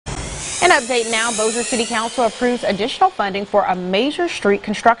An update now, Bossier City Council approves additional funding for a major street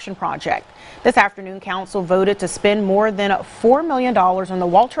construction project. This afternoon, Council voted to spend more than $4 million on the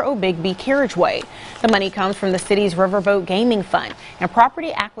Walter O. Bigby carriageway. The money comes from the city's Riverboat Gaming Fund and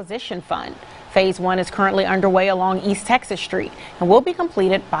Property Acquisition Fund. Phase 1 is currently underway along East Texas Street and will be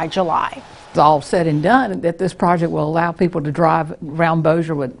completed by July. It's all said and done that this project will allow people to drive around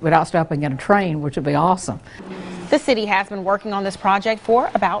Bossier without stopping at a train, which would be awesome. The city has been working on this project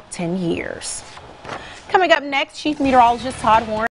for about 10 years. Coming up next, Chief Meteorologist Todd Warren